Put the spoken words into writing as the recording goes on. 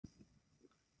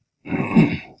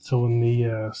So in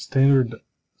the standard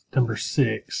number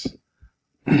 6,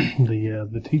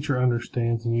 the teacher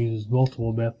understands and uses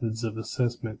multiple methods of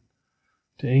assessment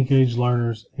to engage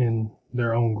learners in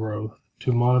their own growth,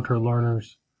 to monitor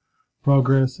learners'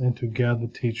 progress, and to guide the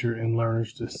teacher in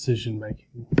learners' decision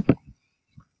making.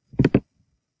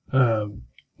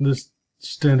 This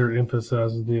standard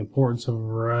emphasizes the importance of a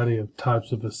variety of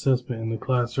types of assessment in the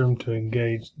classroom to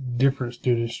engage different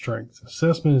student strengths.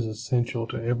 Assessment is essential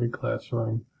to every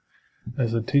classroom,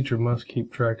 as a teacher must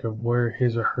keep track of where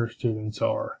his or her students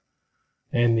are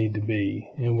and need to be,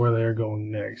 and where they are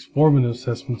going next. Formative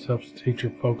assessments helps the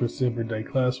teacher focus everyday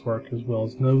classwork, as well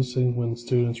as noticing when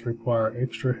students require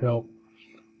extra help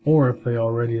or if they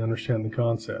already understand the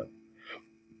concept.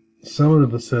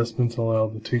 Summative assessments allow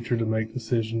the teacher to make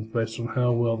decisions based on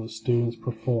how well the students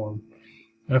perform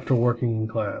after working in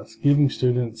class, giving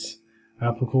students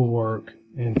applicable work,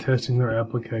 and testing their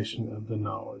application of the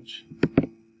knowledge.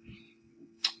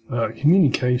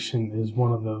 Communication is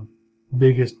one of the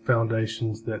biggest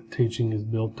foundations that teaching is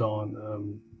built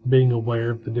on. Being aware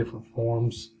of the different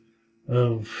forms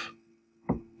of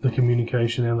the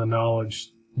communication and the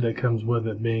knowledge that comes with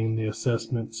it, being the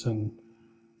assessments and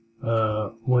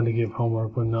when to give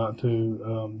homework, when not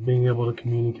to, being able to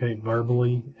communicate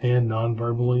verbally and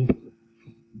non-verbally.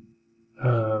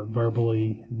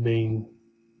 Verbally being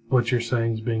what you're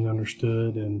saying is being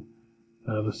understood, and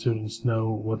the students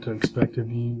know what to expect of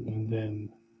you, and then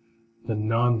the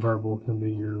non-verbal can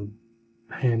be your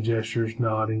hand gestures,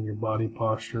 nodding, your body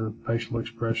posture, facial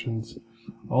expressions.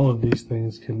 All of these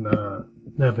things can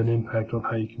have an impact on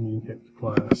how you communicate with the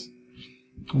class.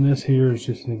 And this here is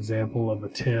just an example of a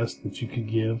test that you could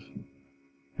give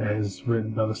as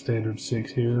written by the standard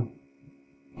 6 here.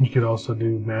 You could also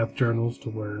do math journals to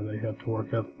where they have to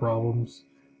work out the problems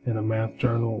in a math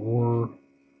journal, or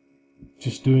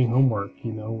just doing homework.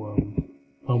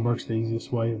 Homework's the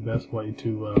easiest way and best way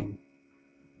to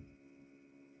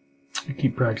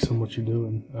keep practicing what you're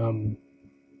doing.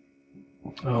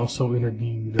 I also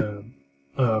interviewed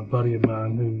a buddy of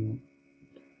mine who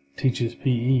teaches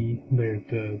PE there at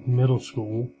the middle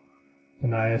school,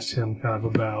 and I asked him kind of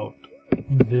about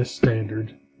this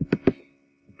standard.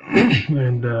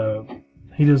 And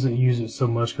he doesn't use it so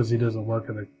much because he doesn't work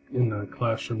in a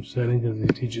classroom setting, because he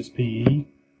teaches PE.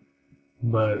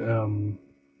 But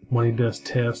when he does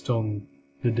tests on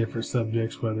the different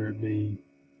subjects, whether it be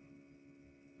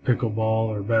pickleball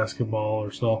or basketball or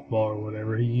softball or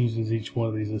whatever, he uses each one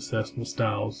of these assessment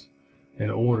styles in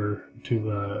order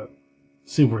to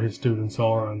see where his students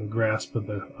are on the grasp of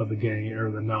the game,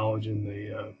 or the knowledge in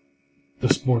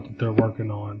the sport that they're working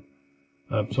on.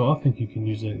 So I think you can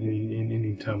use it in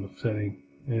any type of setting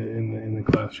in the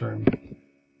classroom,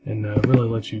 and really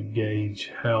let you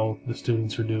gauge how the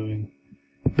students are doing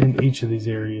in each of these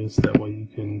areas. That way you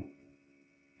can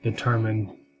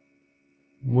determine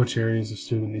which areas the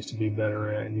student needs to be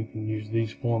better at, and you can use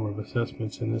these form of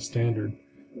assessments in this standard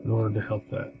in order to help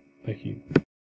that. Thank you.